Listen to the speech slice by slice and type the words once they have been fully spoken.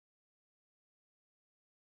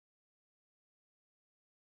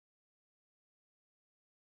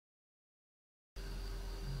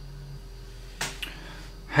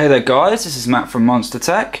Hey there guys, this is Matt from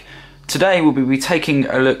monstertech. Today we'll be taking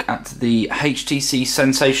a look at the HTC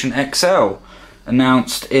Sensation XL,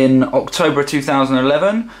 announced in October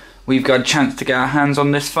 2011. We've got a chance to get our hands on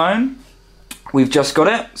this phone. We've just got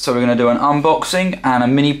it, so we're going to do an unboxing and a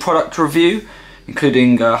mini product review,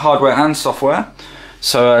 including hardware and software.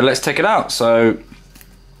 So let's take it out. So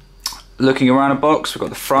looking around the box, we've got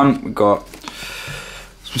the front, we've got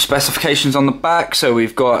some specifications on the back. So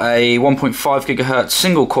we've got a 1.5 GHz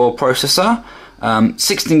single core processor,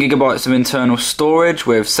 16 GB of internal storage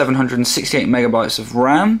with 768 MB of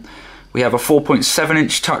RAM. We have a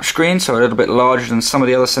 4.7-inch touchscreen, so a little bit larger than some of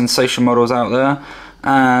the other Sensation models out there,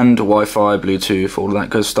 and Wi-Fi, Bluetooth, all of that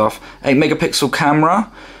good stuff. 8 megapixel camera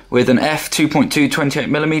with an f2.2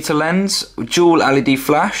 28mm lens, dual LED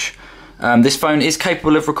flash. This phone is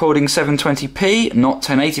capable of recording 720p, not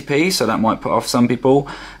 1080p, so that might put off some people.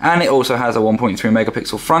 And it also has a 1.3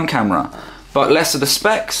 megapixel front camera. But less of the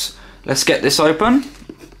specs. Let's get this open.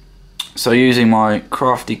 So using my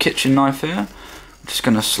crafty kitchen knife here, I'm just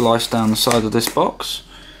going to slice down the side of this box.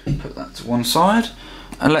 Put that to one side.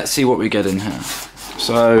 And let's see what we get in here.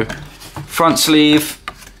 So, front sleeve,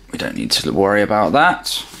 we don't need to worry about that.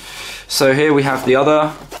 So here we have the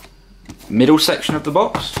other middle section of the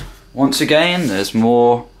box. Once again, there's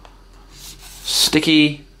more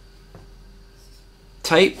sticky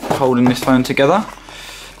tape holding this phone together.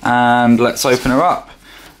 And let's open her up.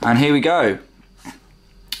 And here we go.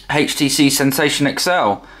 HTC Sensation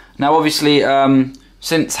XL. Now obviously,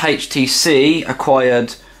 since HTC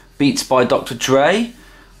acquired Beats by Dr. Dre,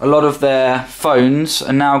 a lot of their phones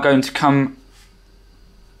are now going to come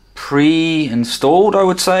pre-installed, I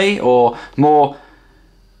would say, or more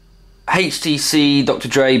HTC Dr.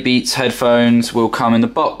 Dre Beats headphones will come in the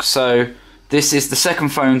box. So this is the second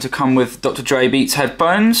phone to come with Dr. Dre Beats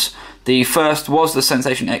headphones. The first was the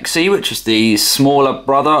Sensation XC, which is the smaller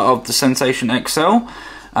brother of the Sensation XL.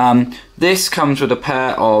 This comes with a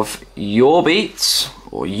pair of Your Beats,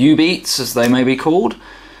 or U-Beats as they may be called.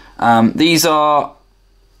 These are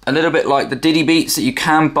a little bit like the Diddy Beats that you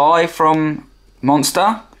can buy from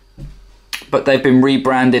Monster, but they've been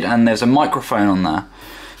rebranded and there's a microphone on there.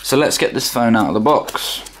 So let's get this phone out of the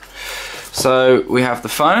box. So we have the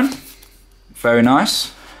phone, very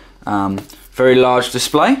nice, very large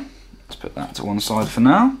display. Let's put that to one side for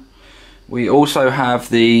now. We also have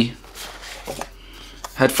the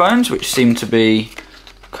headphones, which seem to be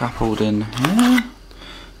coupled in here.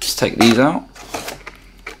 Let's take these out.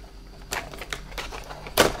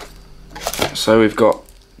 So we've got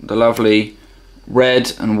the lovely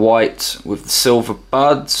red and white with the silver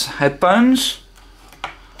buds headphones.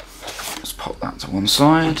 Let's pop that to one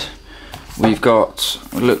side. We've got,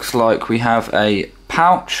 it looks like we have a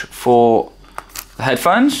pouch for the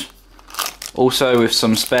headphones. Also with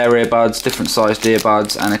some spare earbuds, different sized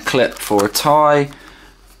earbuds, and a clip for a tie.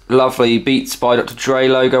 Lovely Beats by Dr. Dre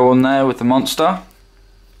logo on there with the monster.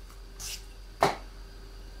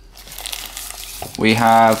 We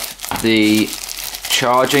have the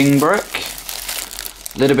charging brick,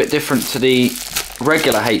 a little bit different to the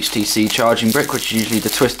regular HTC charging brick, which is usually the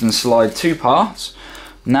twist and slide 2 parts.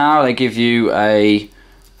 Now they give you a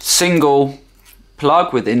single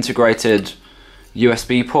plug with integrated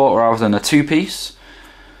USB port rather than a 2-piece,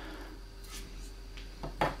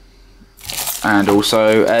 and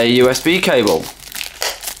also a USB cable,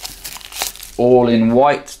 all in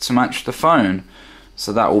white to match the phone.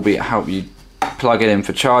 So that will help you plug it in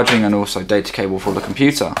for charging, and also data cable for the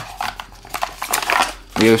computer.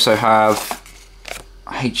 We also have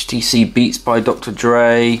HTC Beats by Dr.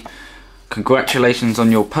 Dre, congratulations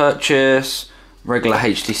on your purchase, regular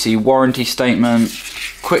HTC warranty statement,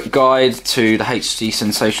 quick guide to the HTC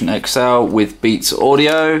Sensation XL with Beats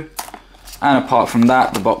audio, and apart from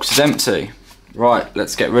that the box is empty. Right,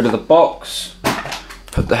 let's get rid of the box,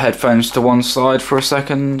 put the headphones to one side for a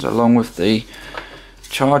second along with the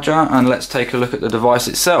charger, and let's take a look at the device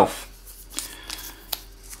itself.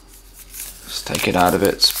 Let's take it out of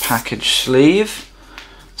its package sleeve.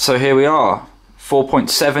 So here we are,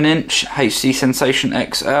 4.7-inch HTC Sensation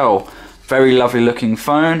XL, very lovely looking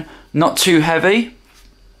phone, not too heavy.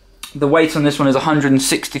 The weight on this one is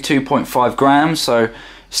 162.5 grams, so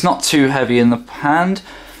it's not too heavy in the hand.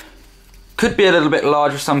 Could be a little bit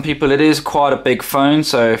large for some people. It is quite a big phone,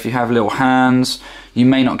 so if you have little hands you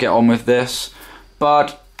may not get on with this.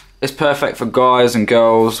 But it's perfect for guys and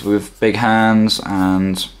girls with big hands,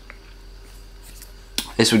 and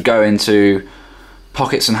this would go into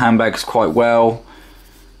pockets and handbags quite well.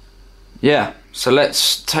 Yeah, so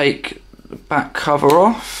let's take the back cover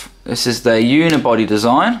off. This is their unibody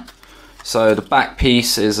design. So the back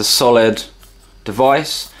piece is a solid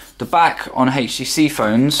device. the back on HTC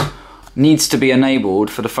phones needs to be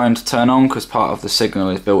enabled for the phone to turn on, because part of the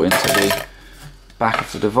signal is built into the back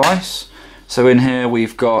of the device. So in here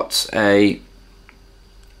we've got a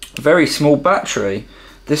very small battery.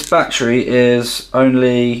 This battery is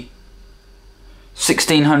only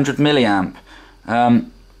 1600 milliamp.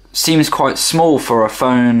 Seems quite small for a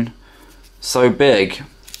phone so big.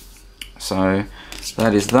 So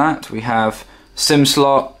that is that. We have SIM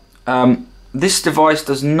slot. This device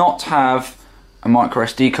does not have a micro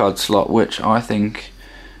SD card slot, which I think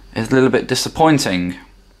is a little bit disappointing.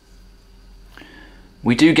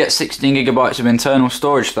 We do get 16 gigabytes of internal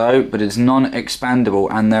storage though, but it's non-expandable,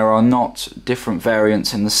 and there are not different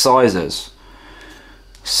variants in the sizes.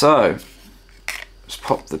 So let's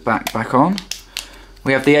pop the back on.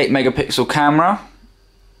 We have the 8 megapixel camera,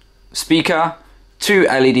 speaker, 2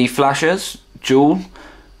 LED flashes, dual.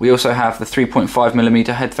 We also have the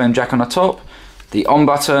 3.5mm headphone jack on the top, the on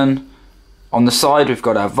button. On the side we've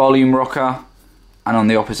got our volume rocker, and on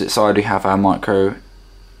the opposite side we have our micro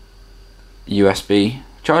USB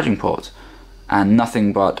charging port, and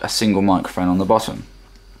nothing but a single microphone on the bottom.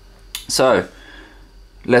 So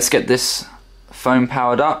let's get this phone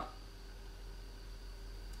powered up,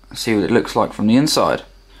 see what it looks like from the inside.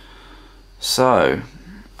 So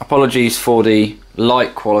apologies for the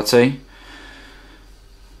light quality.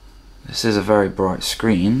 This is a very bright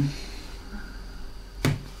screen.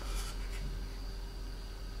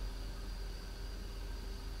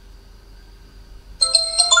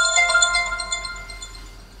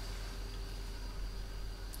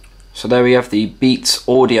 So there we have the Beats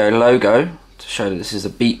Audio logo to show that this is a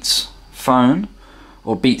Beats phone,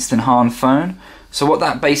 or Beats enhanced phone. So what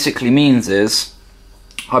that basically means is,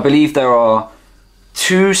 I believe there are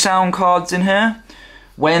 2 sound cards in here.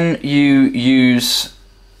 When you use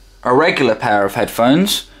a regular pair of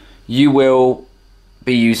headphones, you will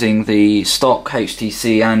be using the stock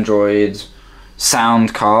HTC Android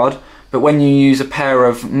sound card, but when you use a pair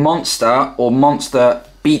of Monster or Monster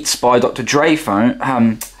Beats by Dr. Dre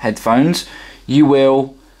headphones, you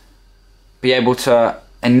will be able to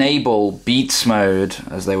enable Beats mode,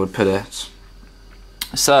 as they would put it.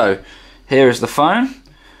 So here is the phone.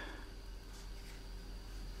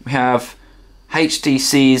 We have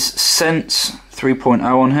HTC's Sense 3.0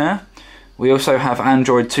 on here. We also have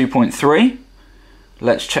Android 2.3.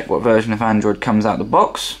 Let's check what version of Android comes out the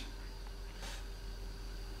box.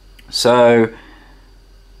 So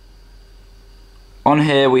on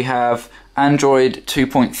here we have Android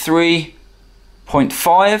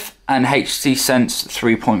 2.3.5 and HTC Sense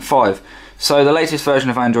 3.5. So the latest version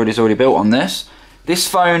of Android is already built on this. This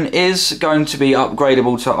phone is going to be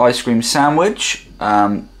upgradable to Ice Cream Sandwich.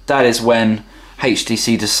 That is when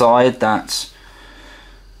HTC decide that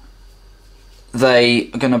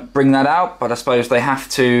they are going to bring that out, but I suppose they have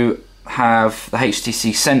to have the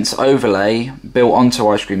HTC Sense overlay built onto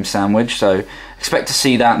Ice Cream Sandwich, so expect to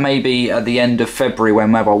see that maybe at the end of February when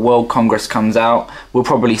Mobile World Congress comes out. We'll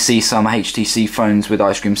probably see some HTC phones with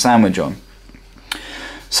Ice Cream Sandwich on.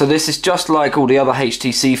 So this is just like all the other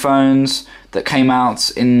HTC phones that came out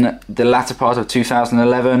in the latter part of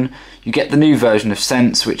 2011. You get the new version of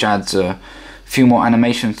Sense, which adds a few more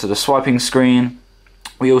animations to the swiping screen.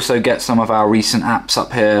 We also get some of our recent apps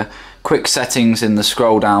up here, quick settings in the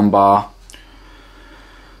scroll down bar.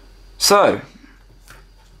 So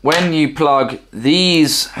when you plug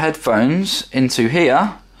these headphones into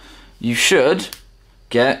here, you should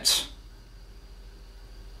get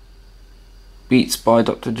Beats by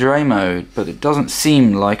Dr. Dre mode, but it doesn't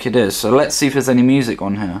seem like it is. So let's see if there's any music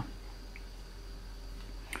on here.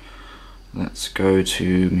 Let's go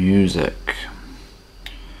to music.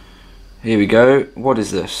 Here we go. What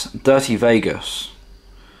is this? Dirty Vegas.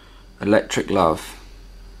 Electric Love.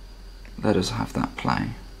 Let us have that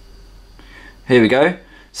play. Here we go.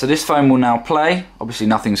 So this phone will now play. Obviously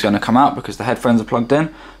nothing's going to come out because the headphones are plugged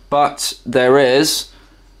in, but there is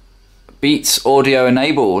Beats audio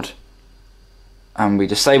enabled, and we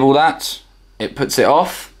disable that, it puts it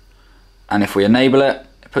off, and if we enable it,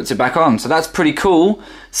 it puts it back on. So that's pretty cool,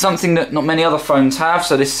 something that not many other phones have.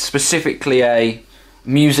 So this is specifically a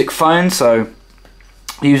music phone, so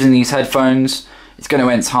using these headphones, it's going to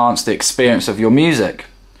enhance the experience of your music.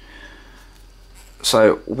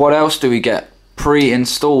 So what else do we get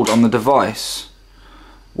pre-installed on the device?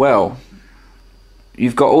 Well,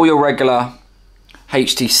 you've got all your regular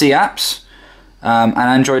HTC apps and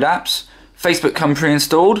Android apps. Facebook come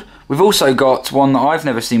pre-installed. We've also got one that I've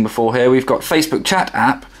never seen before here. We've got Facebook Chat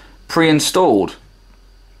app pre-installed.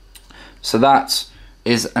 So that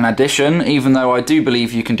is an addition, even though I do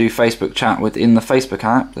believe you can do Facebook Chat within the Facebook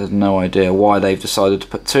app. There's no idea why they've decided to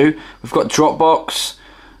put 2. We've got Dropbox,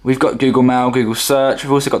 We've got Google Mail, Google Search.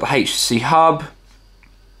 We've also got the HTC Hub,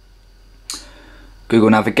 Google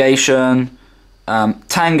Navigation.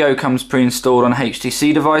 Tango comes pre-installed on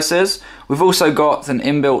HTC devices. We've also got an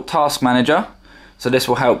inbuilt task manager, so this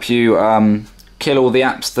will help you kill all the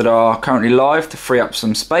apps that are currently live to free up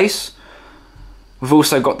some space. We've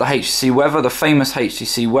also got the HTC Weather, the famous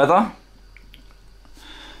HTC Weather.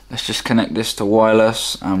 Let's just connect this to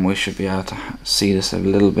wireless and we should be able to see this a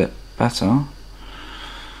little bit better.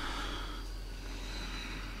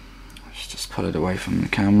 Let's just pull it away from the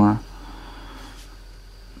camera,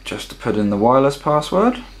 just to put in the wireless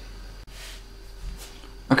password.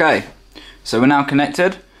 Okay, so we're now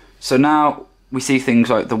connected. So now we see things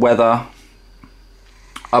like the weather,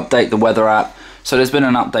 update the weather app. So there's been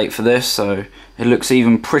an update for this, so it looks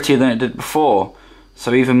even prettier than it did before.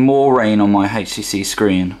 So even more rain on my HTC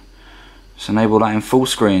screen. Just enable that in full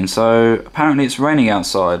screen. So apparently it's raining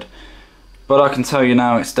outside, but I can tell you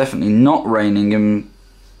now it's definitely not raining in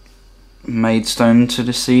Maidstone to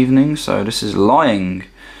this evening, so this is lying.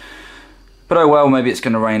 But oh well, maybe it's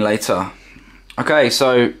going to rain later. Okay,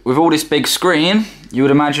 so with all this big screen, you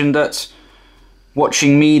would imagine that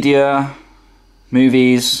watching media,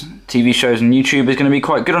 movies, TV shows and YouTube is going to be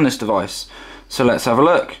quite good on this device. So let's have a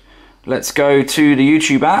look. Let's go to the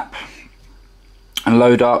YouTube app and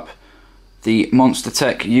load up the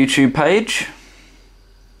monstertech YouTube page.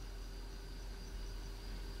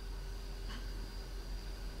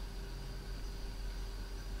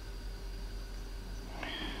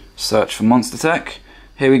 Search for monstertech.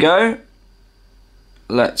 Here we go.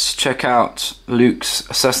 Let's check out Luke's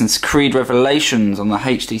Assassin's Creed Revelations on the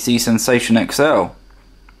HTC Sensation XL.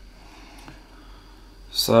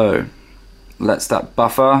 So let's that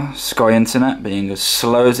buffer, Sky Internet being as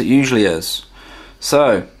slow as it usually is.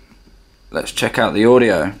 So let's check out the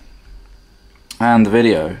audio and the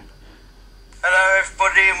video. Hello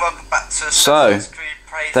everybody and welcome back to Assassin's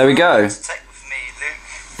Creed. There we go.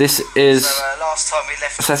 This is last time we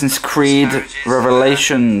left Assassin's Creed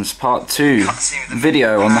Revelations Part 2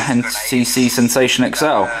 video on the HTC Sensation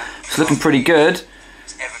XL. It's looking pretty good.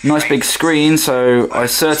 Nice big screen, so I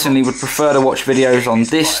certainly would prefer to watch videos on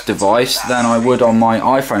this device than I would on my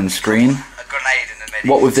iPhone screen.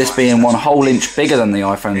 What with this being 1 whole inch bigger than the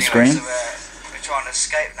iPhone screen.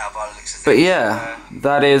 But yeah,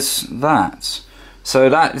 that is that. So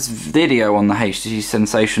that is video on the HTC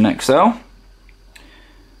Sensation XL.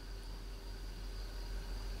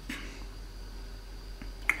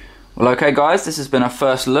 Well, okay guys, this has been our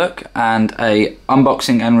first look and a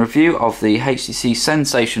unboxing and review of the HTC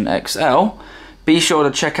Sensation XL. Be sure to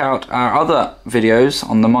check out our other videos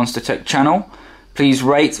on the monstertech channel. Please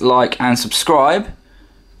rate, like and subscribe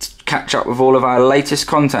to catch up with all of our latest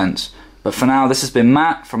content. But for now, this has been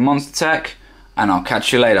Matt from monstertech, and I'll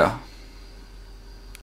catch you later.